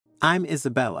I'm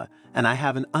Isabella, and I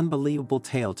have an unbelievable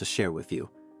tale to share with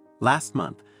you. Last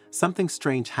month, something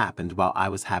strange happened while I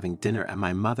was having dinner at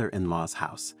my mother-in-law's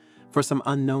house. For some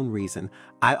unknown reason,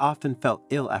 I often felt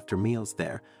ill after meals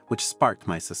there, which sparked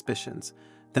my suspicions.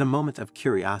 In a moment of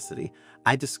curiosity,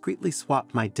 I discreetly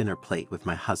swapped my dinner plate with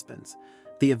my husband's.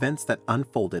 The events that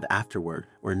unfolded afterward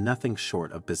were nothing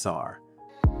short of bizarre.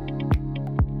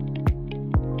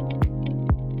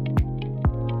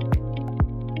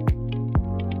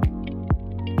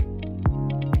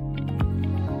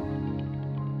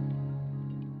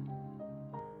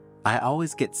 I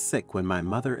always get sick when my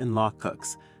mother-in-law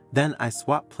cooks. Then I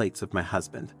swap plates with my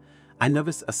husband. I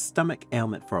noticed a stomach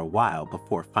ailment for a while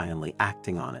before finally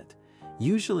acting on it.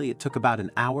 Usually it took about an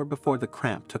hour before the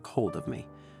cramp took hold of me.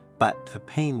 But the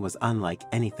pain was unlike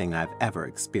anything I've ever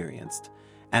experienced.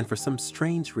 And for some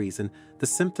strange reason, the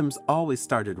symptoms always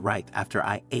started right after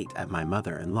I ate at my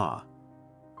mother-in-law.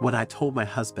 When I told my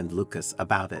husband Lucas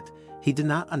about it, he did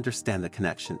not understand the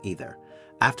connection either.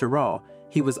 After all,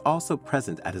 he was also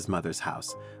present at his mother's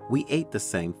house. We ate the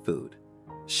same food,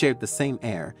 shared the same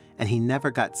air, and he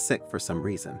never got sick for some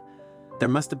reason. There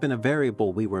must have been a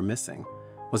variable we were missing.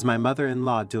 Was my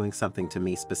mother-in-law doing something to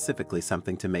me, specifically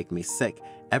something to make me sick?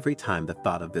 Every time the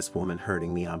thought of this woman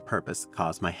hurting me on purpose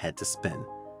caused my head to spin.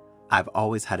 I've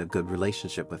always had a good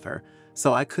relationship with her,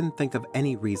 so I couldn't think of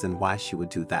any reason why she would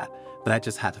do that, but I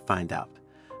just had to find out.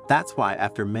 That's why,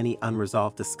 after many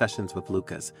unresolved discussions with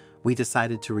Lucas, we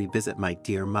decided to revisit my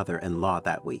dear mother-in-law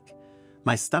that week.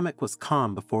 My stomach was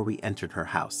calm before we entered her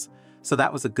house, so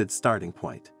that was a good starting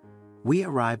point. We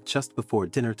arrived just before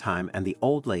dinner time, and the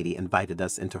old lady invited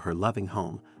us into her loving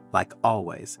home, like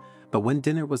always. But when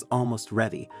dinner was almost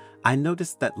ready, I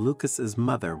noticed that Lucas's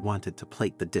mother wanted to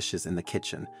plate the dishes in the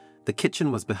kitchen. The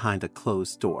kitchen was behind a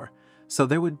closed door, so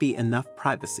there would be enough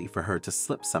privacy for her to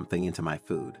slip something into my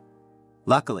food.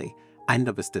 Luckily, I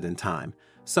noticed it in time,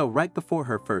 so right before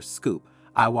her first scoop,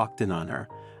 I walked in on her.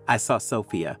 I saw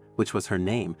Sophia, which was her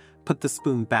name, put the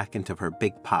spoon back into her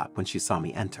big pot when she saw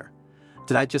me enter.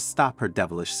 Did I just stop her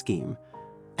devilish scheme?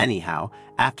 Anyhow,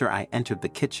 after I entered the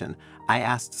kitchen, I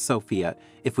asked Sophia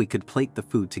if we could plate the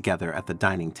food together at the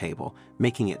dining table,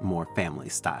 making it more family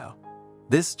style.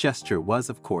 This gesture was,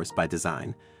 of course, by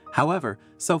design. However,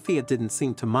 Sophia didn't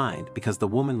seem to mind because the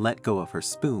woman let go of her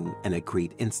spoon and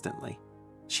agreed instantly.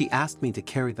 She asked me to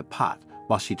carry the pot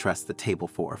while she dressed the table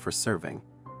for serving.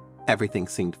 Everything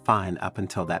seemed fine up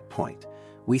until that point.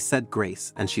 We said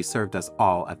grace and she served us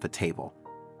all at the table.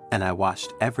 And I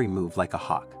watched every move like a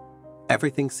hawk.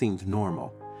 Everything seemed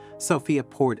normal. Sophia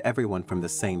poured everyone from the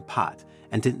same pot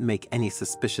and didn't make any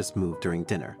suspicious move during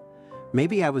dinner.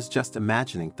 Maybe I was just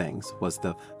imagining things, was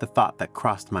the thought that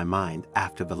crossed my mind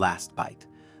after the last bite.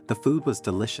 The food was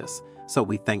delicious, so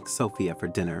we thanked Sophia for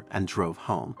dinner and drove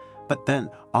home. But then,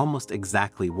 almost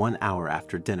exactly 1 hour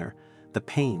after dinner, the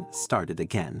pain started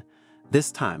again.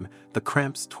 This time, the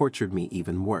cramps tortured me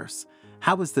even worse.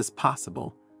 How was this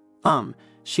possible?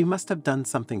 She must have done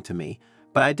something to me,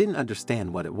 but I didn't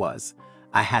understand what it was.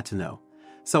 I had to know.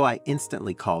 So I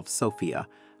instantly called Sophia,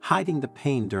 hiding the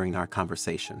pain during our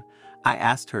conversation. I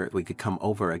asked her if we could come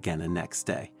over again the next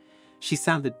day. She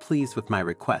sounded pleased with my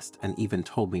request and even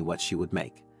told me what she would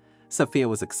make. Sophia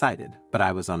was excited, but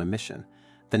I was on a mission.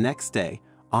 The next day,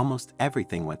 almost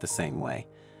everything went the same way.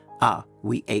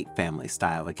 We ate family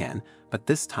style again, but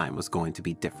this time was going to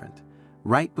be different.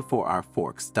 Right before our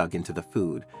forks dug into the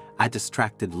food, I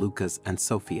distracted Lucas and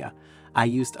Sophia. I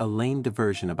used a lame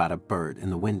diversion about a bird in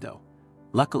the window.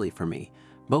 Luckily for me,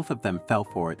 both of them fell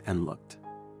for it and looked.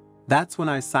 That's when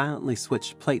I silently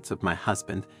switched plates with my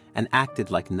husband and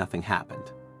acted like nothing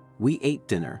happened. We ate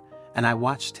dinner, and I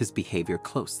watched his behavior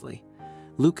closely.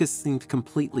 Lucas seemed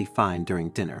completely fine during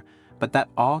dinner, but that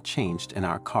all changed in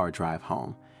our car drive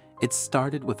home. It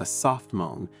started with a soft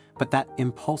moan, but that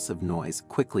impulsive noise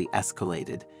quickly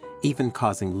escalated, even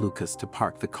causing Lucas to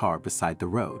park the car beside the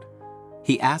road.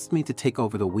 He asked me to take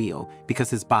over the wheel because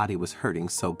his body was hurting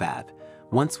so bad.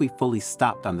 Once we fully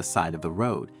stopped on the side of the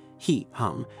road, he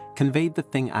conveyed the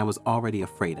thing I was already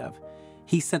afraid of.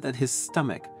 He said that his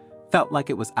stomach felt like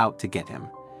it was out to get him,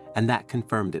 and that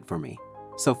confirmed it for me.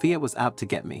 Sophia was out to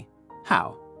get me.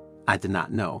 How? I did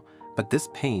not know, but this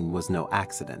pain was no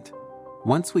accident.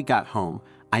 Once we got home,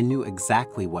 I knew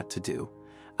exactly what to do.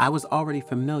 I was already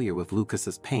familiar with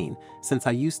Lucas's pain since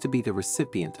I used to be the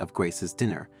recipient of Grace's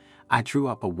dinner. I drew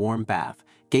up a warm bath,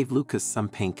 gave Lucas some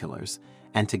painkillers,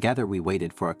 and together we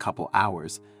waited for a couple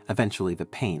hours. Eventually the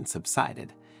pain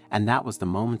subsided, and that was the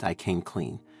moment I came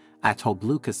clean. I told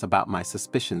Lucas about my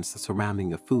suspicions surrounding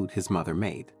the food his mother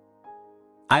made.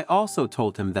 I also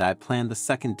told him that I planned the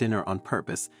second dinner on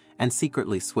purpose and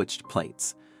secretly switched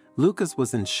plates. Lucas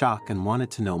was in shock and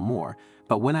wanted to know more,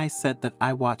 but when I said that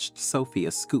I watched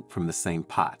Sophia scoop from the same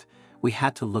pot, we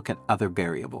had to look at other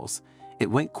variables. It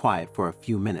went quiet for a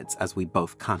few minutes as we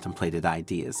both contemplated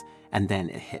ideas, and then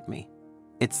it hit me.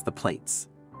 It's the plates.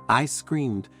 I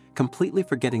screamed, completely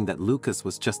forgetting that Lucas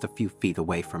was just a few feet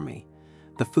away from me.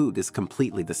 The food is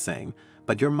completely the same,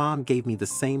 but your mom gave me the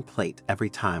same plate every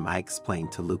time, I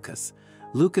explained to Lucas.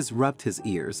 Lucas rubbed his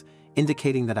ears,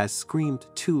 indicating that I screamed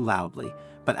too loudly,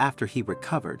 but after he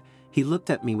recovered, he looked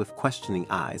at me with questioning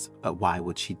eyes. Why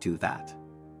would she do that?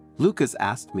 Lucas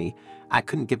asked me. I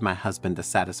couldn't give my husband a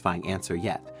satisfying answer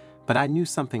yet, but I knew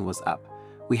something was up.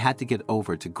 We had to get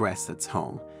over to Gresset's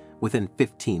home. Within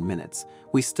 15 minutes,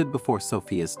 we stood before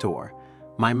Sophia's door.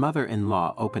 My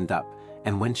mother-in-law opened up,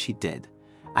 and when she did,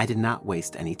 I did not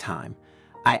waste any time.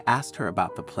 I asked her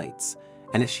about the plates,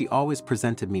 and if she always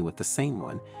presented me with the same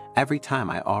one, every time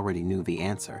I already knew the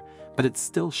answer, but it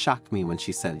still shocked me when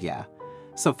she said yeah.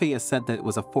 Sophia said that it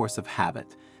was a force of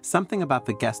habit, something about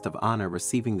the guest of honor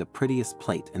receiving the prettiest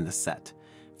plate in the set.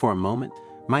 For a moment,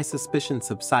 my suspicion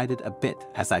subsided a bit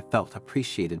as I felt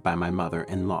appreciated by my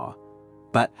mother-in-law.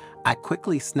 But I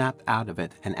quickly snapped out of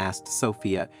it and asked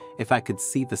Sophia if I could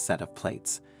see the set of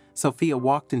plates. Sophia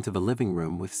walked into the living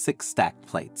room with 6 stacked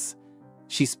plates.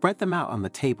 She spread them out on the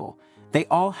table. They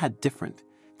all had different,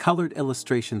 colored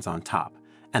illustrations on top,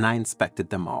 and I inspected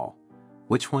them all.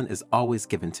 Which one is always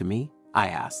given to me? I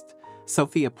asked.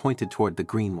 Sophia pointed toward the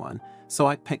green one, so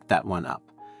I picked that one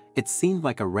up. It seemed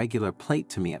like a regular plate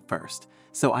to me at first,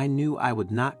 so I knew I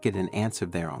would not get an answer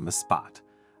there on the spot.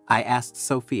 I asked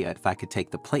Sophia if I could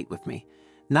take the plate with me,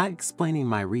 not explaining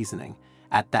my reasoning.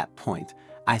 At that point,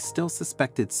 I still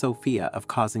suspected Sophia of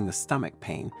causing the stomach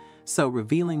pain, so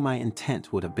revealing my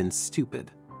intent would have been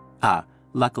stupid.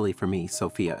 Luckily for me,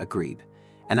 Sophia agreed,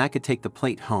 and I could take the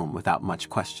plate home without much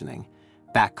questioning.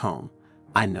 Back home,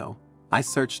 I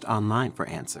searched online for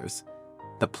answers.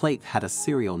 The plate had a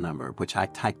serial number which I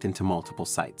typed into multiple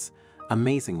sites.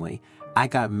 Amazingly, I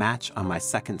got a match on my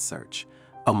second search.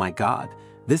 Oh my God,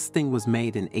 this thing was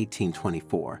made in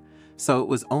 1824, so it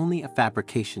was only a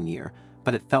fabrication year,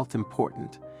 but it felt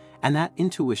important, and that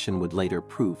intuition would later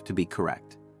prove to be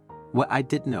correct. What I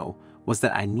did know was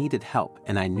that I needed help,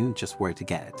 and I knew just where to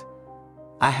get it.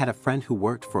 I had a friend who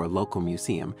worked for a local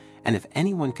museum, and if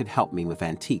anyone could help me with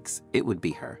antiques, it would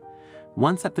be her.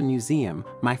 Once at the museum,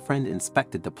 my friend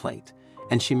inspected the plate,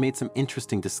 and she made some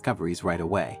interesting discoveries right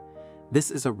away.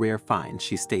 This is a rare find,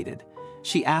 she stated.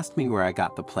 She asked me where I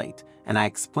got the plate, and I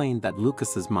explained that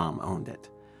Lucas's mom owned it.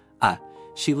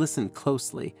 She listened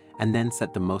closely and then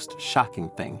said the most shocking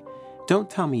thing. Don't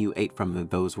tell me you ate from them,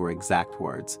 those were exact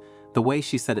words. The way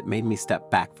she said it made me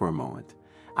step back for a moment.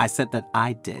 I said that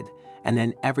I did, and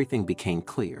then everything became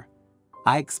clear.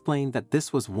 I explained that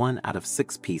this was 1 out of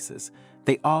 6 pieces.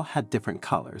 They all had different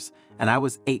colors, and I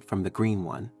was 8 from the green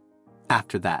one.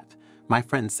 After that, my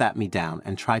friend sat me down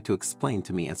and tried to explain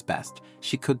to me as best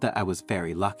she could that I was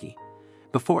very lucky.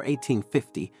 Before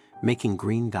 1850, making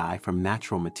green dye from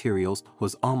natural materials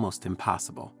was almost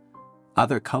impossible.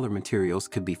 Other color materials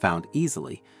could be found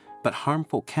easily, but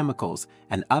harmful chemicals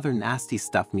and other nasty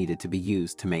stuff needed to be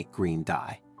used to make green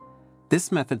dye.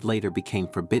 This method later became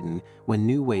forbidden when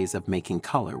new ways of making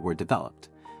color were developed,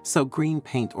 so green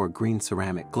paint or green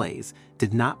ceramic glaze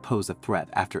did not pose a threat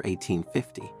after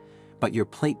 1850, but your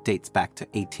plate dates back to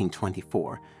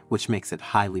 1824, which makes it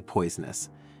highly poisonous.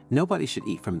 Nobody should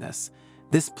eat from this.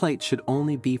 This plate should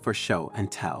only be for show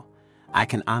and tell. I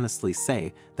can honestly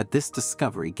say that this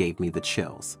discovery gave me the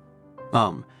chills.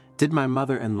 Did my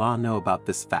mother-in-law know about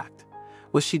this fact?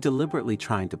 Was she deliberately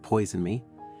trying to poison me?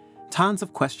 Tons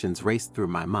of questions raced through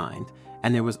my mind,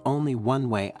 and there was only one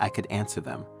way I could answer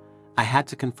them. I had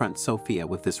to confront Sophia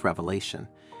with this revelation.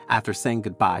 After saying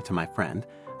goodbye to my friend,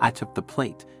 I took the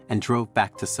plate and drove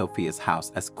back to Sophia's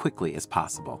house as quickly as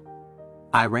possible.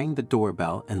 I rang the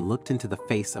doorbell and looked into the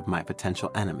face of my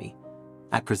potential enemy.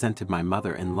 I presented my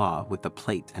mother-in-law with the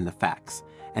plate and the facts,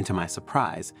 and to my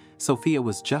surprise, Sophia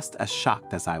was just as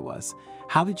shocked as I was.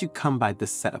 How did you come by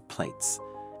this set of plates?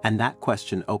 And that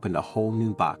question opened a whole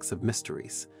new box of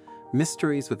mysteries.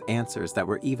 Mysteries with answers that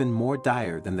were even more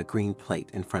dire than the green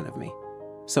plate in front of me.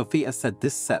 Sophia said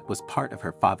this set was part of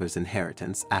her father's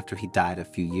inheritance after he died a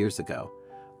few years ago.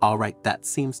 All right, that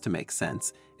seems to make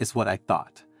sense, is what I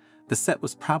thought. The set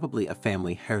was probably a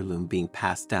family heirloom being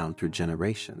passed down through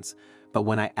generations, but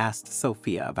when I asked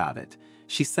Sophia about it,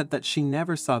 she said that she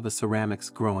never saw the ceramics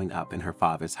growing up in her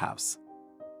father's house.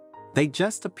 They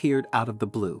just appeared out of the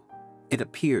blue. It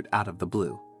appeared out of the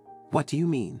blue. What do you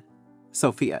mean?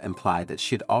 Sophia implied that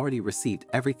she had already received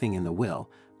everything in the will,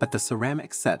 but the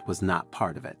ceramic set was not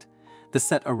part of it. The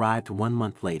set arrived 1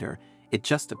 month later. It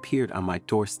just appeared on my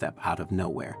doorstep out of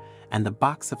nowhere, and the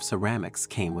box of ceramics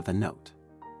came with a note.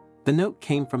 The note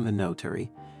came from the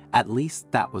notary. At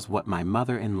least that was what my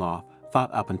mother-in-law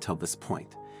thought up until this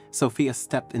point. Sophia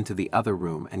stepped into the other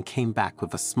room and came back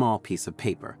with a small piece of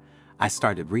paper. I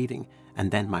started reading,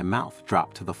 and then my mouth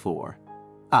dropped to the floor.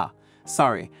 "Ah,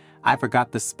 sorry, I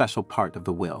forgot this special part of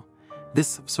the will.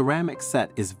 This ceramic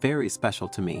set is very special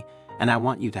to me, and I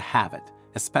want you to have it,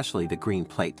 especially the green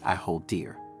plate I hold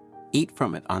dear. Eat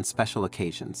from it on special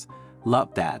occasions.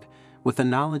 Love, Dad." With the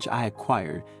knowledge I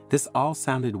acquired, this all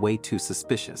sounded way too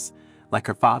suspicious, like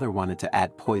her father wanted to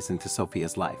add poison to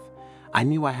Sophia's life. I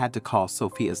knew I had to call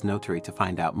Sophia's notary to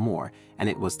find out more, and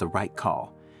it was the right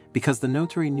call, because the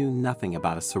notary knew nothing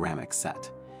about a ceramic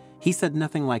set. He said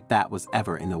nothing like that was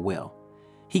ever in the will.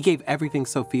 He gave everything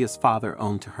Sophia's father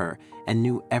owned to her and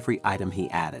knew every item he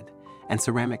added, and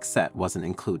ceramic set wasn't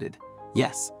included.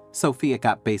 Yes, Sophia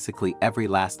got basically every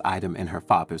last item in her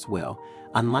father's will,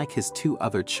 unlike his 2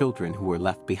 other children who were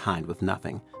left behind with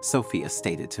nothing, Sophia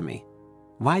stated to me.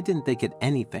 Why didn't they get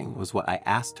anything was what I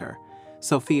asked her.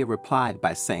 Sophia replied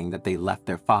by saying that they left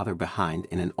their father behind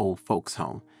in an old folks'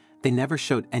 home. They never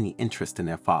showed any interest in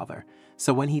their father,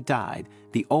 so when he died,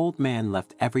 the old man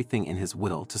left everything in his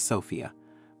will to Sophia.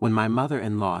 When my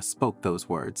mother-in-law spoke those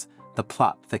words, the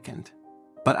plot thickened.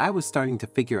 But I was starting to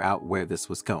figure out where this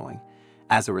was going.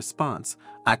 As a response,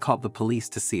 I called the police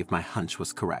to see if my hunch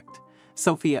was correct.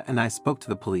 Sophia and I spoke to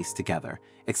the police together,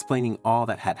 explaining all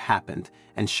that had happened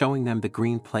and showing them the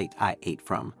green plate I ate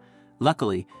from.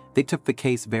 Luckily, they took the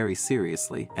case very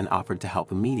seriously and offered to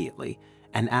help immediately,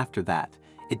 and after that,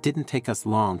 it didn't take us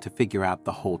long to figure out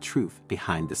the whole truth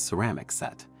behind this ceramic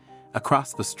set.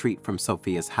 Across the street from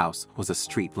Sophia's house was a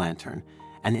street lantern,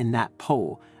 and in that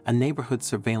pole, a neighborhood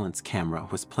surveillance camera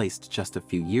was placed just a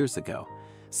few years ago.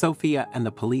 Sophia and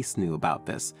the police knew about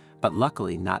this, but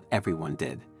luckily not everyone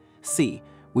did. See,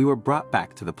 we were brought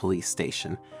back to the police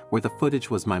station, where the footage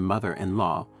was my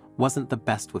mother-in-law wasn't the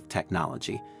best with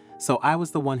technology, so I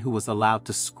was the one who was allowed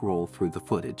to scroll through the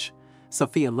footage.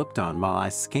 Sophia looked on while I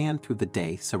scanned through the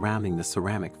day surrounding the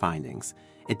ceramic findings.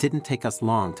 It didn't take us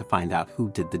long to find out who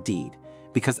did the deed,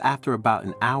 because after about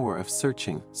an hour of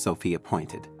searching, Sophia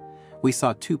pointed. We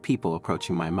saw 2 people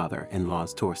approaching my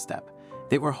mother-in-law's doorstep.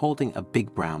 They were holding a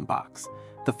big brown box.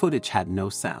 The footage had no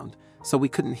sound, so we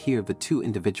couldn't hear the 2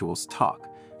 individuals talk,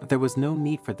 but there was no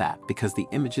need for that because the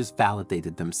images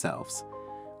validated themselves.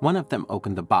 One of them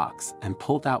opened the box and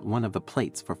pulled out one of the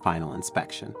plates for final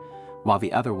inspection, while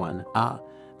the other one,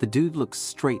 the dude looked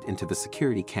straight into the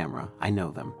security camera. I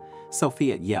know them.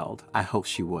 Sophia yelled, I hope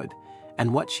she would,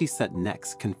 and what she said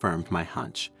next confirmed my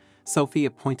hunch.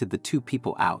 Sophia pointed the 2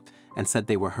 people out and said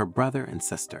they were her brother and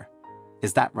sister.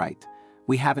 Is that right?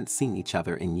 We haven't seen each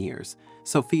other in years.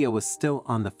 Sophia was still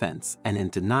on the fence and in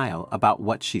denial about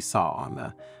what she saw on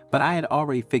the, but I had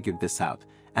already figured this out,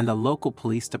 and the local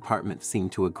police department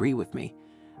seemed to agree with me.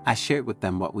 I shared with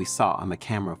them what we saw on the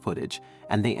camera footage,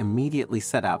 and they immediately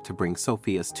set out to bring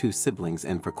Sophia's 2 siblings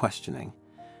in for questioning.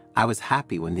 I was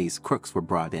happy when these crooks were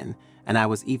brought in, and I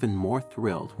was even more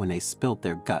thrilled when they spilled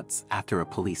their guts after a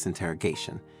police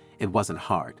interrogation. It wasn't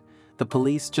hard. The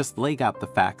police just laid out the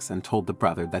facts and told the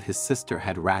brother that his sister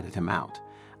had ratted him out.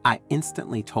 I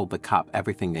instantly told the cop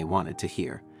everything they wanted to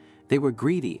hear. They were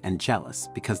greedy and jealous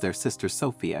because their sister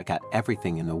Sophia got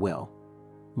everything in the will.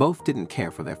 Both didn't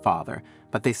care for their father,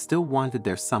 but they still wanted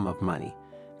their sum of money.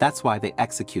 That's why they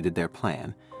executed their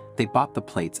plan. They bought the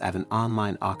plates at an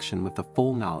online auction with the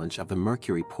full knowledge of the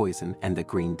mercury poison and the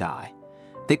green dye.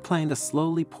 They planned to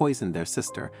slowly poison their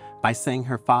sister by saying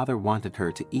her father wanted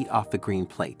her to eat off the green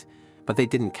plate, but they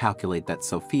didn't calculate that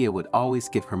Sophia would always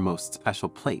give her most special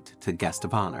plate to guest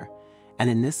of honor. And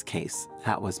in this case,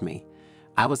 that was me.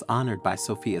 I was honored by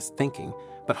Sophia's thinking,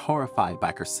 but horrified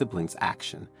by her siblings'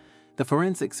 action. The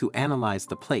forensics who analyzed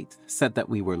the plate said that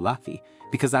we were lucky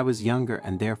because I was younger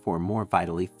and therefore more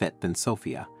vitally fit than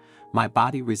Sophia. My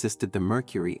body resisted the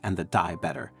mercury and the dye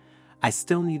better. I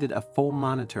still needed a full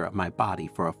monitor of my body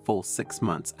for a full 6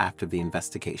 months after the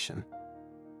investigation.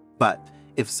 But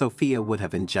if Sophia would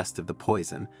have ingested the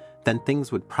poison, then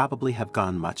things would probably have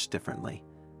gone much differently.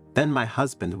 Then my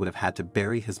husband would have had to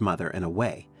bury his mother in a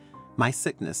way. My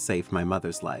sickness saved my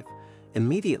mother's life.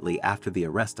 Immediately after the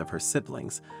arrest of her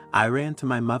siblings, I ran to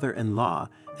my mother-in-law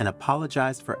and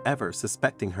apologized for ever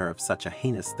suspecting her of such a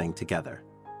heinous thing together.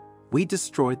 We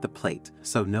destroyed the plate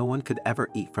so no one could ever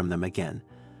eat from them again.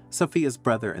 Sophia's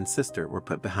brother and sister were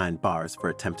put behind bars for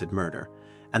attempted murder,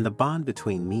 and the bond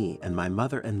between me and my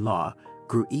mother-in-law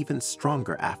grew even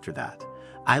stronger after that.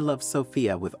 I loved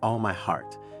Sophia with all my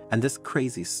heart, and this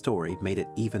crazy story made it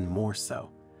even more so.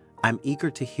 I'm eager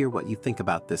to hear what you think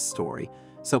about this story,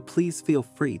 so please feel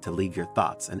free to leave your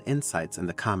thoughts and insights in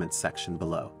the comments section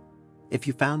below. If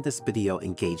you found this video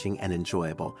engaging and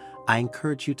enjoyable, I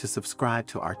encourage you to subscribe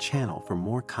to our channel for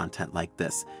more content like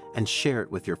this and share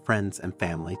it with your friends and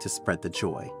family to spread the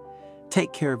joy.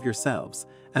 Take care of yourselves,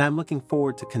 and I'm looking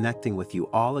forward to connecting with you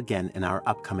all again in our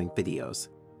upcoming videos.